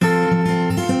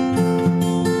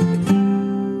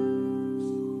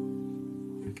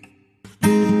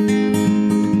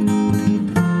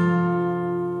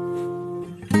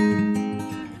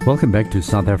Welcome back to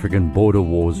South African Border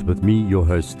Wars with me, your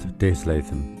host, Des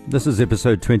Latham. This is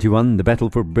episode 21, The Battle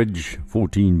for Bridge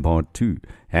 14 Part 2,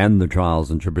 and the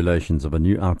trials and tribulations of a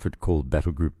new outfit called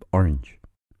Battle Group Orange.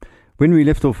 When we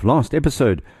left off last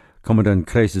episode, Commandant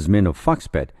Kreis's men of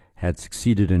Foxbat had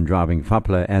succeeded in driving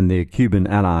Fapla and their Cuban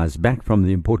allies back from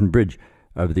the important bridge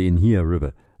over the Inhia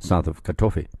River, south of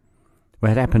Katofe. What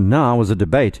had happened now was a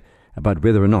debate about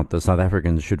whether or not the South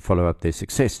Africans should follow up their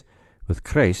success, with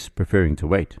Kreis preferring to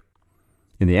wait.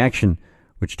 In the action,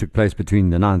 which took place between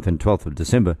the 9th and 12th of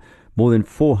December, more than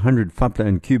 400 Fapla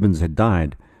and Cubans had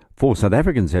died. 4 South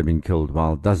Africans had been killed,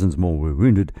 while dozens more were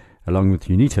wounded, along with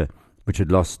UNITA, which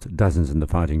had lost dozens in the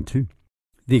fighting too.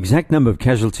 The exact number of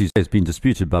casualties has been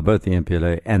disputed by both the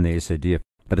MPLA and the SADF,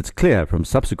 but it's clear from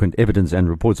subsequent evidence and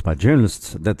reports by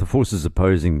journalists that the forces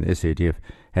opposing the SADF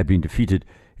had been defeated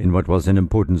in what was an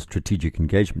important strategic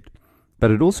engagement. But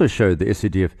it also showed the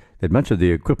SADF that much of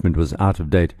the equipment was out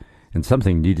of date and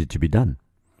something needed to be done.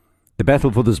 The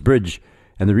battle for this bridge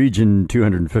and the region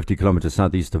 250 kilometers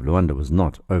southeast of Luanda was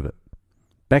not over.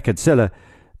 Back at Sela,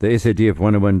 the SADF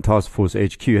 101 Task Force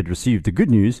HQ had received the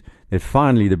good news that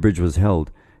finally the bridge was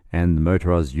held and the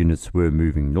motorized units were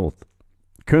moving north.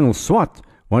 Colonel Swart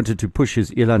wanted to push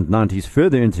his Eland 90s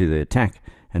further into the attack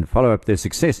and follow up their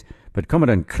success, but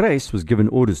Commandant Kreis was given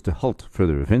orders to halt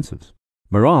further offensives.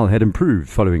 Morale had improved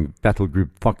following Battle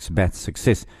Group Foxbat's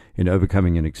success in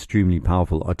overcoming an extremely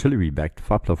powerful artillery-backed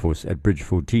Fapla force at Bridge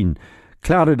 14,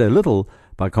 clouded a little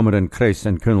by Commandant Kreis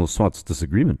and Colonel Swart's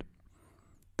disagreement.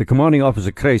 The commanding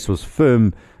officer Kreis was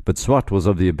firm, but Swart was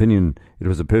of the opinion it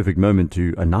was a perfect moment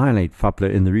to annihilate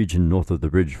Fapla in the region north of the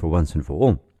bridge for once and for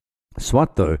all.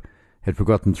 Swart, though, had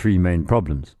forgotten 3 main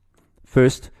problems.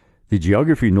 First, the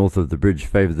geography north of the bridge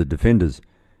favored the defenders.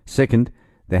 Second,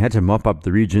 they had to mop up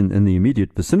the region in the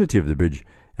immediate vicinity of the bridge,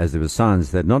 as there were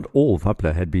signs that not all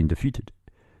Fapla had been defeated.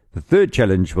 The third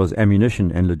challenge was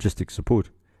ammunition and logistic support.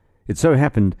 It so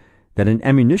happened that an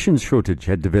ammunition shortage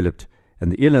had developed,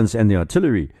 and the Elands and the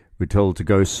artillery were told to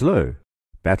go slow.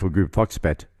 Battle Group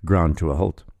Foxbat ground to a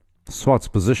halt. Swart's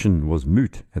position was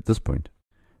moot at this point.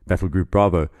 Battle Group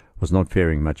Bravo was not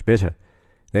faring much better.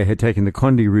 They had taken the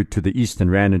Kondi route to the east and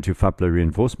ran into Fapla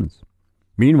reinforcements.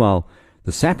 Meanwhile,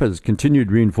 the sappers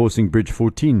continued reinforcing Bridge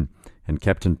 14, and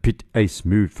Captain Piet Ace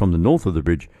moved from the north of the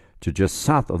bridge to just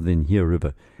south of the Inhia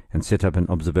River and set up an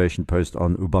observation post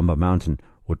on Ubamba Mountain,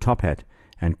 or Top Hat,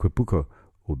 and Kwepuko,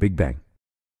 or Big Bang.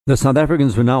 The South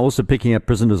Africans were now also picking up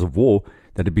prisoners of war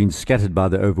that had been scattered by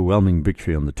the overwhelming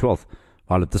victory on the 12th,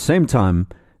 while at the same time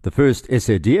the first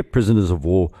SADF prisoners of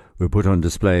war were put on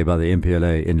display by the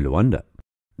MPLA in Luanda.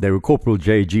 They were Corporal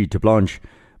J.G. Tablanche,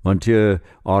 Montier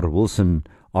R. Wilson,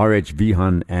 R.H.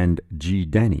 Vihan, and G.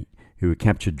 Danny, who were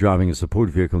captured driving a support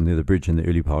vehicle near the bridge in the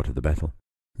early part of the battle.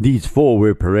 These 4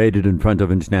 were paraded in front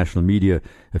of international media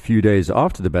a few days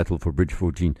after the battle for Bridge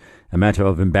 14, a matter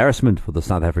of embarrassment for the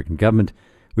South African government,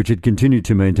 which had continued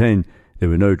to maintain there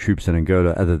were no troops in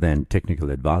Angola other than technical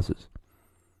advisors.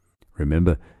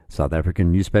 Remember, South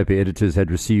African newspaper editors had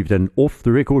received an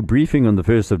off-the-record briefing on the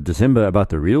 1st of December about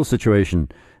the real situation.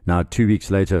 Now, 2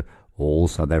 weeks later, all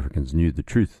South Africans knew the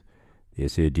truth. The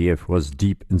SADF was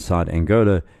deep inside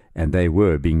Angola, and they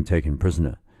were being taken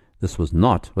prisoner. This was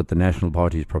not what the National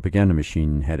Party's propaganda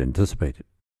machine had anticipated.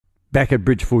 Back at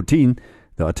Bridge 14,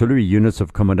 the artillery units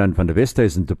of Commandant van der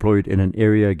Westhuizen deployed in an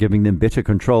area giving them better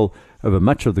control over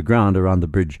much of the ground around the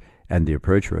bridge and the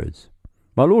approach roads.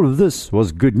 While all of this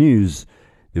was good news,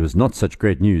 there was not such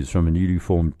great news from a newly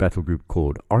formed battle group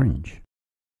called Orange.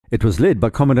 It was led by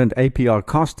Commandant A.P.R.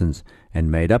 Carstens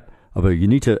and made up of a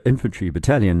UNITA infantry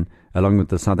battalion, along with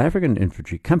the South African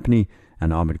Infantry Company,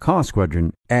 an armoured car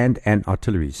squadron, and an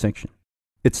artillery section.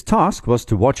 Its task was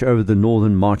to watch over the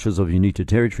northern marches of UNITA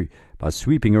territory by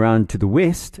sweeping around to the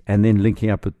west and then linking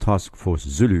up with Task Force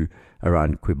Zulu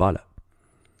around Kwibala.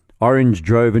 Orange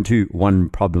drove into one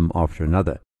problem after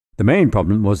another. The main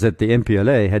problem was that the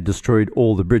MPLA had destroyed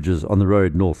all the bridges on the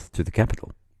road north to the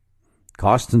capital.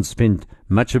 Carstens spent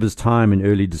much of his time in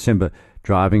early December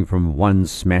driving from one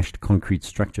smashed concrete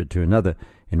structure to another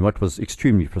in what was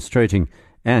extremely frustrating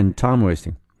and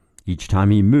time-wasting. Each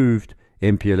time he moved,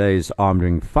 MPLA's armed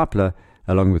wing Fapla,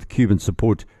 along with Cuban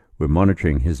support, were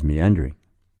monitoring his meandering.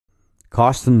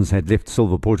 Carstens had left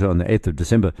Silverporter on the 8th of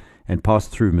December and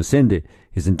passed through Masende,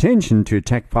 his intention to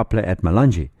attack Fapla at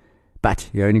Malanje, but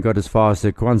he only got as far as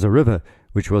the Kwanza River,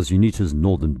 which was UNITA's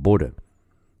northern border.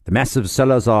 The massive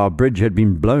Salazar Bridge had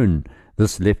been blown.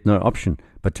 This left no option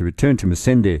but to return to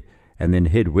Masende and then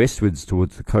head westwards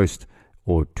towards the coast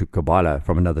or to Kabala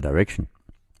from another direction.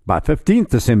 By 15th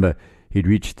December, he'd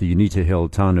reached the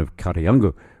UNITA-held town of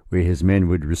Karayango, where his men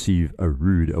would receive a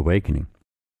rude awakening.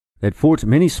 They'd fought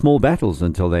many small battles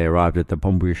until they arrived at the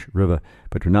Pombush River,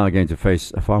 but were now going to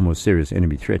face a far more serious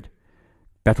enemy threat.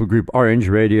 Battle Group Orange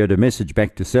radioed a message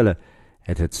back to Celle.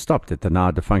 It had stopped at the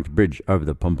now-defunct bridge over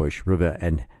the Pombush River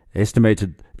and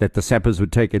estimated that the sappers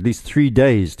would take at least 3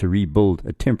 days to rebuild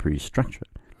a temporary structure.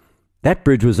 That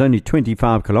bridge was only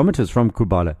 25 kilometers from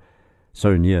Kubala,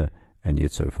 so near and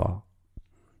yet so far.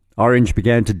 Orange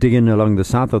began to dig in along the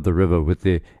south of the river with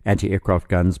their anti-aircraft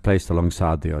guns placed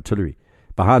alongside the artillery.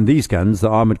 Behind these guns, the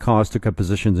armoured cars took up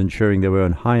positions ensuring they were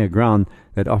on higher ground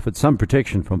that offered some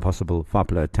protection from possible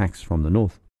Fapla attacks from the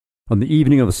north. On the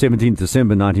evening of 17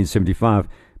 December 1975,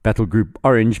 Battle Group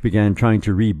Orange began trying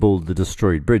to rebuild the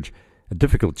destroyed bridge, a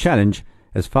difficult challenge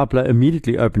as Fapla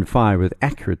immediately opened fire with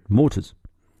accurate mortars.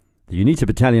 The UNITA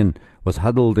battalion was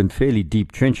huddled in fairly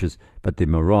deep trenches, but their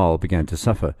morale began to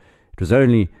suffer. It was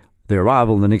only the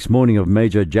arrival the next morning of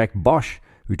Major Jack Bosch,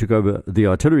 who took over the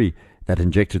artillery, that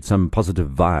injected some positive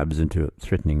vibes into a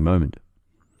threatening moment.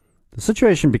 The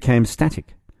situation became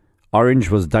static.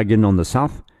 Orange was dug in on the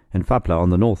south and Fapla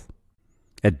on the north.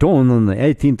 At dawn on the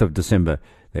 18th of December,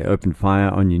 they opened fire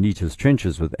on UNITA's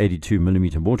trenches with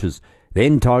 82mm mortars,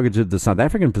 then targeted the South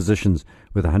African positions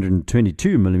with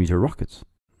 122mm rockets.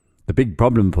 The big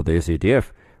problem for the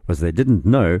SADF was they didn't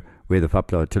know where the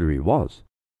Fapla artillery was.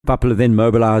 Fapla then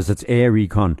mobilized its air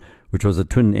recon, which was a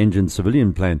twin-engine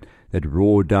civilian plane that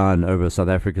roared down over South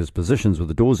Africa's positions with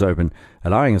the doors open,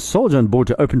 allowing a soldier on board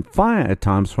to open fire at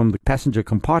times from the passenger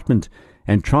compartment,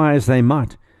 and try as they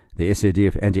might, the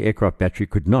SADF anti-aircraft battery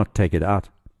could not take it out.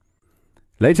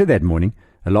 Later that morning,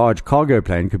 a large cargo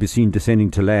plane could be seen descending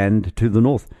to land to the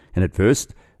north, and at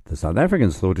first the South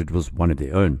Africans thought it was one of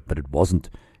their own, but it wasn't.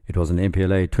 It was an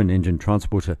MPLA twin-engine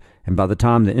transporter, and by the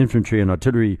time the infantry and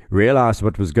artillery realized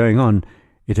what was going on,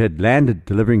 it had landed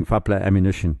delivering Fapla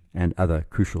ammunition and other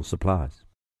crucial supplies.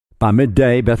 By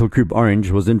midday, Battle Group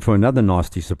Orange was in for another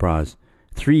nasty surprise.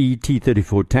 3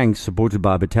 T-34 tanks, supported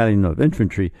by a battalion of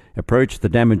infantry, approached the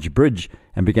damaged bridge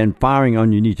and began firing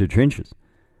on UNITA trenches.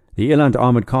 The Eland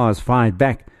armoured cars fired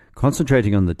back,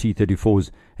 concentrating on the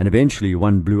T-34s, and eventually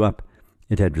one blew up.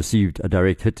 It had received a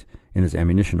direct hit in its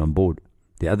ammunition on board.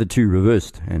 The other 2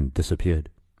 reversed and disappeared.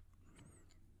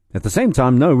 At the same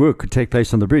time, no work could take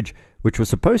place on the bridge, which was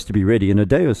supposed to be ready in a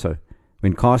day or so.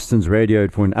 When Carstens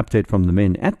radioed for an update from the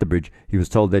men at the bridge, he was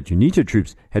told that UNITA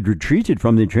troops had retreated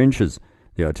from their trenches.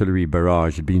 The artillery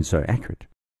barrage had been so accurate.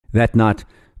 That night,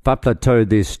 Fapla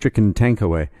towed their stricken tank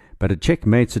away, but a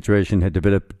checkmate situation had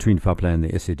developed between Fapla and the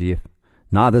SADF.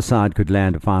 Neither side could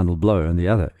land a final blow on the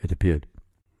other, it appeared.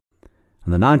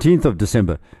 On the 19th of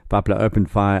December, Fapla opened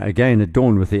fire again at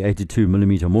dawn with their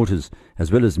 82mm mortars,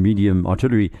 as well as medium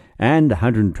artillery and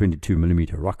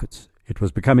 122mm rockets. It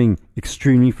was becoming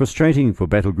extremely frustrating for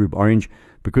Battle Group Orange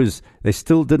because they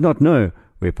still did not know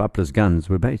where Fapla's guns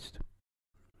were based.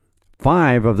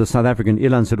 5 of the South African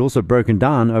Elands had also broken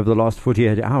down over the last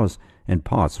 48 hours, and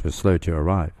parts were slow to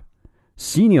arrive.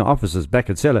 Senior officers back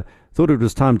at Celle thought it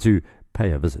was time to pay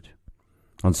a visit.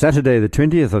 On Saturday, the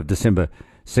 20th of December,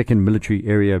 2nd Military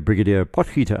Area Brigadier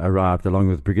Potgieter arrived along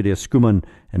with Brigadier Skuman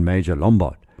and Major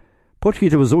Lombard.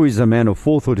 Potgieter was always a man of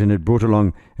forethought and had brought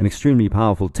along an extremely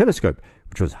powerful telescope,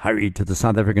 which was hurried to the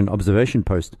South African observation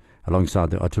post alongside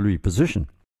the artillery position.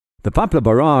 The Fapla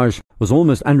barrage was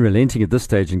almost unrelenting at this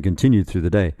stage and continued through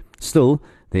the day. Still,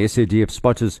 the SADF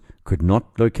spotters could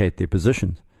not locate their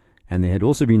positions, and there had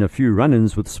also been a few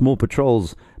run-ins with small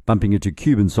patrols bumping into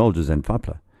Cuban soldiers and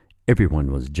Fapla.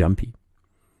 Everyone was jumpy.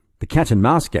 The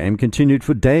cat-and-mouse game continued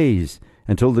for days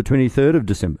until the 23rd of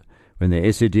December, when the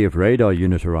SADF radar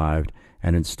unit arrived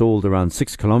and installed around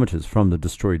 6 kilometers from the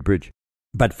destroyed bridge.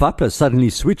 But Fapla suddenly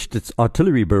switched its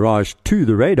artillery barrage to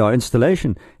the radar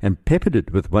installation and peppered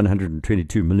it with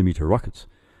 122mm rockets.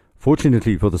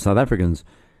 Fortunately for the South Africans,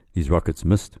 these rockets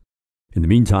missed. In the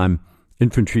meantime,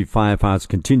 infantry firefights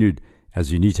continued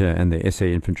as UNITA and the SA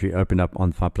infantry opened up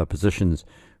on Fapla positions,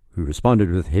 who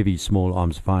responded with heavy small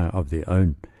arms fire of their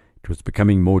own. It was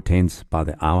becoming more tense by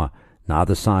the hour.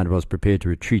 Neither side was prepared to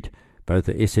retreat. Both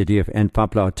the SADF and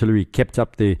Fapla artillery kept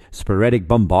up their sporadic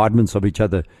bombardments of each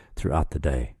other throughout the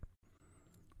day.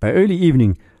 By early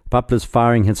evening, Fapla's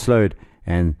firing had slowed,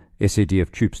 and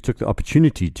SADF troops took the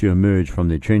opportunity to emerge from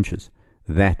their trenches.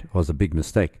 That was a big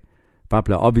mistake.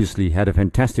 Fapla obviously had a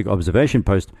fantastic observation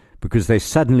post because they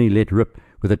suddenly let rip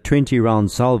with a 20-round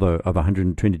salvo of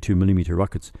 122mm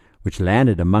rockets, which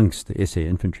landed amongst the SA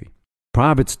infantry.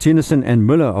 Privates Tennyson and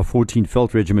Muller of 14th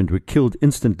Veld Regiment were killed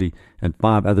instantly, and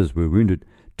 5 others were wounded.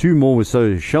 2 more were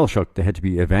so shell-shocked they had to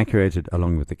be evacuated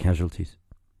along with the casualties.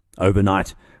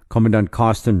 Overnight, Commandant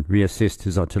Carsten reassessed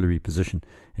his artillery position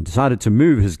and decided to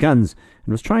move his guns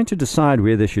and was trying to decide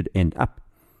where they should end up.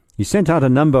 He sent out a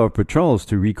number of patrols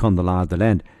to recon the lie of the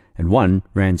land, and one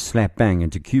ran slap bang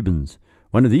into Cubans.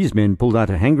 One of these men pulled out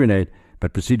a hand grenade,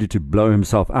 but proceeded to blow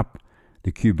himself up.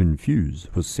 The Cuban fuse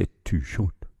was set too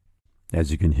short.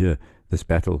 As you can hear, this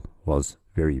battle was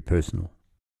very personal.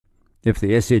 If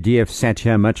the SADF sat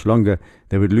here much longer,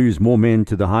 they would lose more men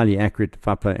to the highly accurate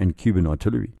FAPLA and Cuban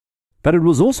artillery. But it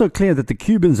was also clear that the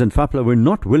Cubans and FAPLA were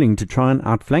not willing to try and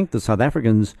outflank the South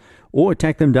Africans or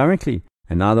attack them directly,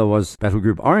 and neither was Battle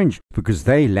Group Orange, because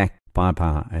they lacked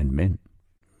firepower and men.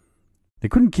 They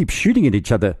couldn't keep shooting at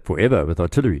each other forever with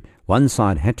artillery. One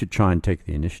side had to try and take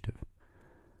the initiative.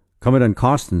 Commandant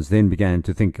Carstens then began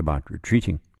to think about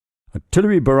retreating.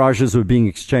 Artillery barrages were being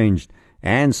exchanged,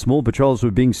 and small patrols were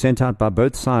being sent out by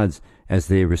both sides as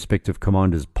their respective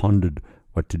commanders pondered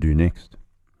what to do next.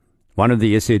 One of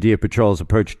the SADF patrols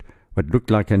approached what looked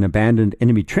like an abandoned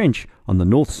enemy trench on the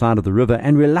north side of the river,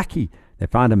 and were lucky. They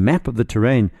found a map of the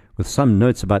terrain with some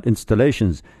notes about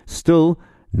installations, still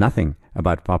nothing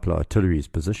about FAPLA artillery's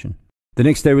position. The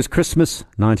next day was Christmas,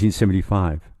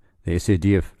 1975. The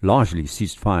SADF largely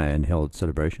ceased fire and held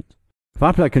celebrations.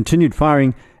 FAPLA continued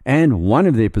firing, and one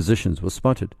of their positions was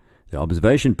spotted. The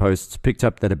observation posts picked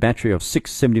up that a battery of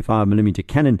 6 75mm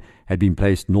cannon had been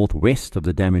placed northwest of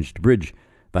the damaged bridge,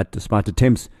 but despite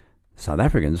attempts, South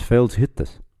Africans failed to hit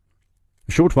this.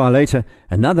 A short while later,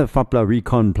 another FAPLA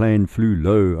recon plane flew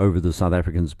low over the South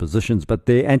Africans' positions, but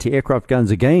their anti-aircraft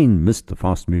guns again missed the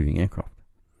fast-moving aircraft.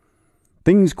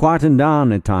 Things quietened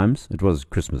down at times. It was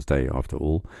Christmas Day, after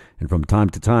all, and from time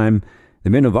to time, the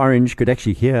men of Orange could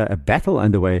actually hear a battle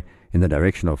underway in the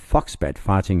direction of Foxbat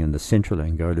fighting in the central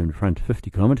Angolan front 50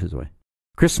 kilometers away.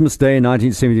 Christmas Day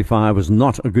 1975 was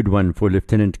not a good one for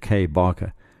Lieutenant K.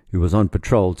 Barker, who was on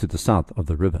patrol to the south of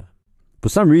the river. For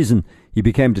some reason, he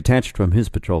became detached from his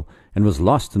patrol and was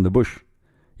lost in the bush.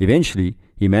 Eventually,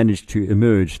 he managed to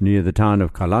emerge near the town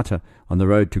of Kalata on the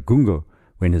road to Gungo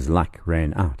when his luck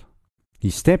ran out. He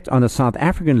stepped on a South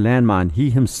African landmine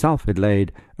he himself had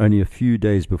laid only a few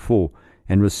days before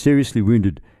and was seriously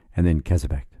wounded and then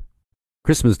casevaced.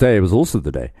 Christmas Day was also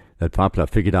the day that FAPLA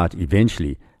figured out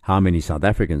eventually how many South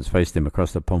Africans faced them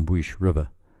across the Pombuish River.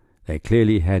 They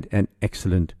clearly had an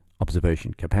excellent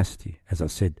observation capacity, as I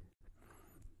said.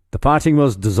 The fighting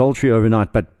was desultory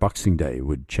overnight, but Boxing Day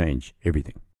would change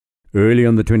everything. Early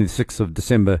on the 26th of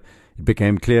December, it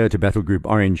became clear to Battle Group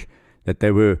Orange that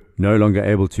they were no longer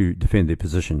able to defend their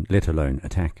position, let alone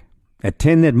attack. At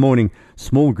 10 that morning,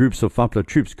 small groups of FAPLA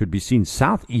troops could be seen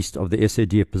southeast of the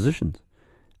SADF positions.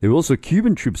 There were also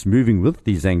Cuban troops moving with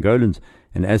these Angolans,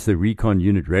 and as the recon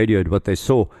unit radioed what they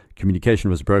saw, communication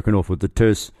was broken off with the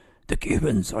terse, "The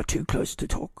Cubans are too close to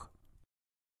talk."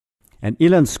 An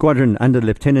Eland squadron under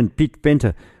Lieutenant Piet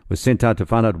Venter was sent out to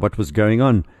find out what was going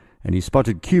on, and he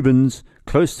spotted Cubans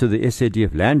close to the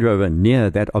SADF Land Rover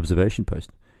near that observation post.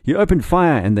 He opened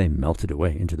fire and they melted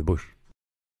away into the bush.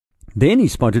 Then he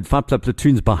spotted FAPLA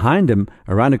platoons behind him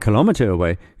around a kilometer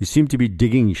away who seemed to be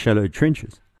digging shallow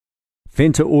trenches.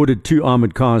 Venter ordered 2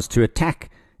 armored cars to attack,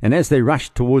 and as they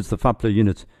rushed towards the FAPLA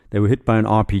units, they were hit by an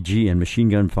RPG and machine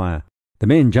gun fire. The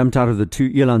men jumped out of the 2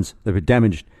 Elands that were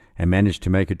damaged and managed to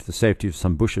make it to the safety of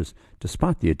some bushes,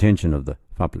 despite the attention of the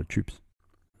FAPLA troops.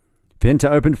 Venter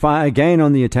opened fire again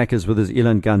on the attackers with his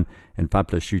Eland gun, and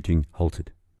FAPLA shooting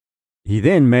halted. He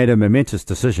then made a momentous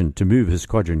decision to move his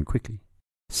squadron quickly.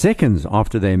 Seconds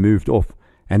after they moved off,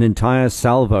 an entire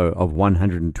salvo of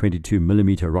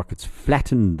 122mm rockets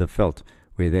flattened the veld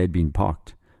where they had been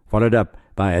parked, followed up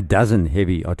by a dozen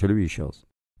heavy artillery shells.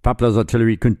 FAPLA's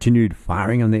artillery continued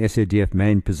firing on the SADF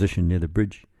main position near the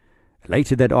bridge.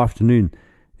 Later that afternoon,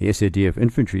 the SADF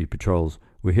infantry patrols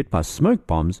were hit by smoke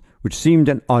bombs, which seemed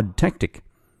an odd tactic.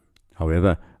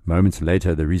 However, moments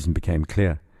later the reason became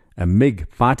clear. A MiG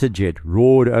fighter jet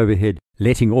roared overhead,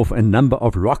 letting off a number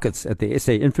of rockets at the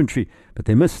SA infantry, but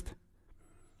they missed.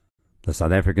 The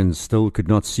South Africans still could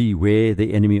not see where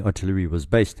the enemy artillery was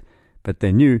based, but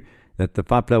they knew that the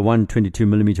FAPLA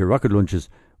 122mm rocket launchers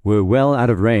were well out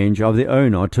of range of their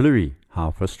own artillery.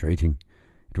 How frustrating.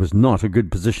 It was not a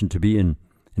good position to be in.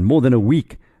 In more than a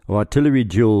week of artillery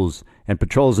duels and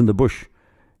patrols in the bush,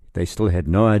 they still had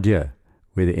no idea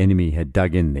where the enemy had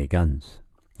dug in their guns.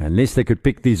 Unless they could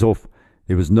pick these off,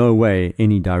 there was no way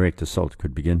any direct assault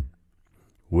could begin.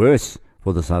 Worse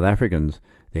for the South Africans,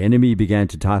 the enemy began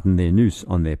to tighten their noose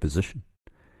on their position.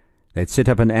 They had set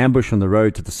up an ambush on the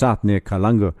road to the south near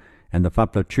Kalango, and the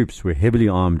FAPLA troops were heavily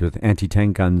armed with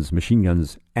anti-tank guns, machine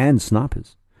guns, and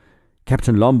snipers.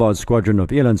 Captain Lombard's squadron of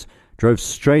Elands drove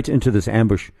straight into this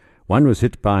ambush. One was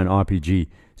hit by an RPG,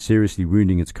 seriously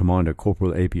wounding its commander,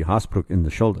 Corporal A.P. Haasbroek, in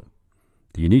the shoulder.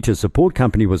 The UNITA support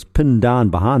company was pinned down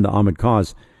behind the armored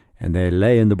cars, and they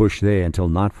lay in the bush there until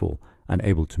nightfall,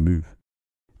 unable to move.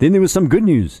 Then there was some good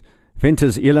news.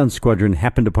 Vente's Eland squadron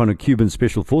happened upon a Cuban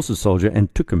Special Forces soldier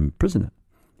and took him prisoner.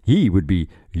 He would be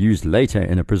used later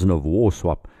in a prisoner of war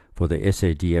swap for the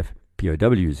SADF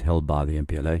POWs held by the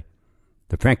MPLA.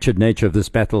 The fractured nature of this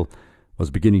battle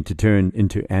was beginning to turn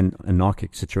into an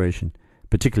anarchic situation,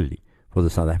 particularly for the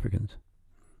South Africans.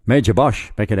 Major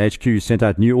Bosch, back at HQ, sent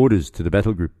out new orders to the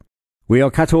battle group. "We are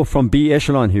cut off from B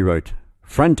echelon," he wrote.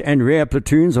 "Front and rear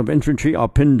platoons of infantry are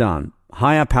pinned down.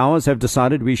 Higher powers have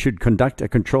decided we should conduct a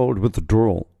controlled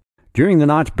withdrawal. During the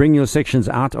night, bring your sections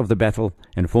out of the battle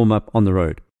and form up on the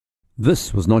road."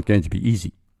 This was not going to be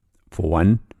easy. For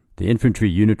one, the infantry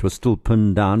unit was still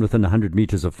pinned down within 100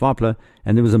 meters of Fapla,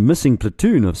 and there was a missing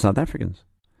platoon of South Africans.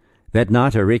 That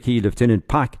night, a recce, Lieutenant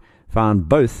Pike, found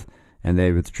both, and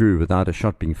they withdrew without a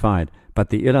shot being fired, but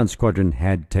the Eland squadron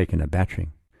had taken a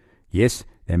battering. Yes,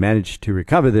 they managed to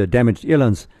recover their damaged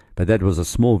Elands, but that was a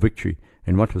small victory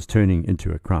in what was turning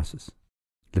into a crisis.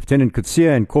 Lieutenant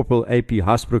Coetzee and Corporal A.P.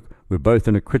 Hasbrook were both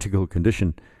in a critical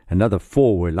condition. Another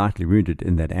 4 were lightly wounded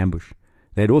in that ambush.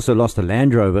 They had also lost a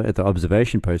Land Rover at the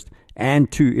observation post, and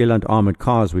 2 Eland armoured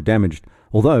cars were damaged,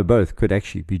 although both could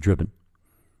actually be driven.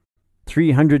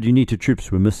 300 UNITA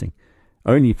troops were missing.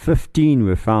 Only 15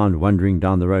 were found wandering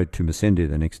down the road to Masende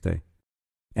the next day.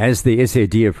 As the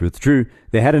SADF withdrew,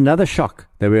 they had another shock.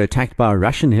 They were attacked by a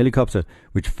Russian helicopter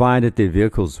which fired at their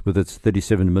vehicles with its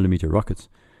 37mm rockets.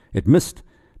 It missed,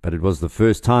 but it was the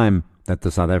first time that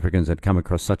the South Africans had come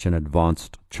across such an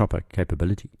advanced chopper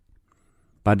capability.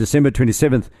 By December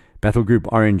 27th, Battle Group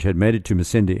Orange had made it to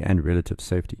Masende and relative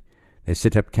safety. They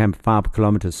set up camp 5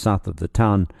 kilometers south of the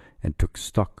town and took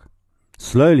stock.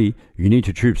 Slowly,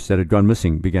 UNITA troops that had gone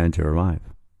missing began to arrive.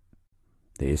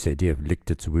 The SADF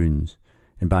licked its wounds,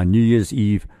 and by New Year's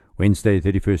Eve, Wednesday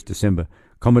 31st December,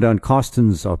 Commandant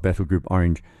Carstens of Battle Group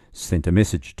Orange sent a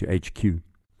message to HQ.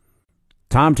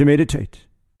 "Time to meditate.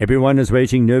 Everyone is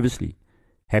waiting nervously.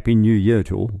 Happy New Year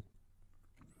to all."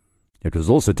 It was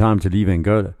also time to leave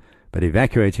Angola, but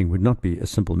evacuating would not be a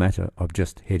simple matter of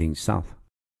just heading south.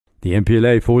 The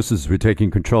MPLA forces were taking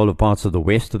control of parts of the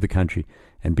west of the country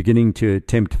and beginning to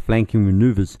attempt flanking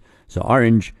maneuvers, so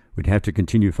Orange would have to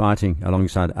continue fighting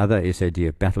alongside other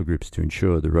SADF battle groups to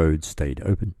ensure the roads stayed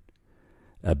open.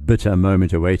 A bitter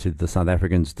moment awaited the South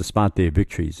Africans despite their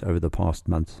victories over the past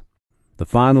months. The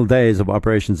final days of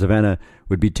Operation Savannah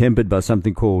would be tempered by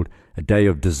something called a day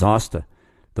of disaster.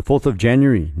 The 4th of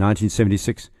January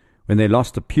 1976, when they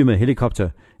lost a Puma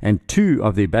helicopter and 2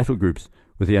 of their battle groups,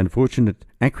 with the unfortunate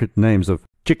accurate names of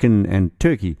Chicken and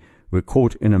Turkey, were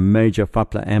caught in a major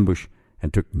Fapla ambush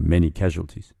and took many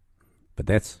casualties. But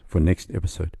that's for next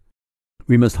episode.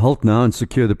 We must halt now and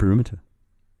secure the perimeter.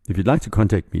 If you'd like to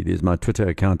contact me, there's my Twitter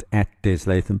account @Des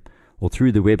Latham or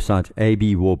through the website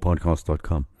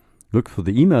abwarpodcast.com. Look for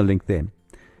the email link there.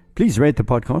 Please rate the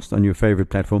podcast on your favorite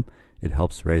platform. It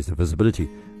helps raise the visibility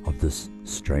of this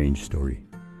strange story.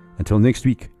 Until next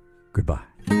week, goodbye.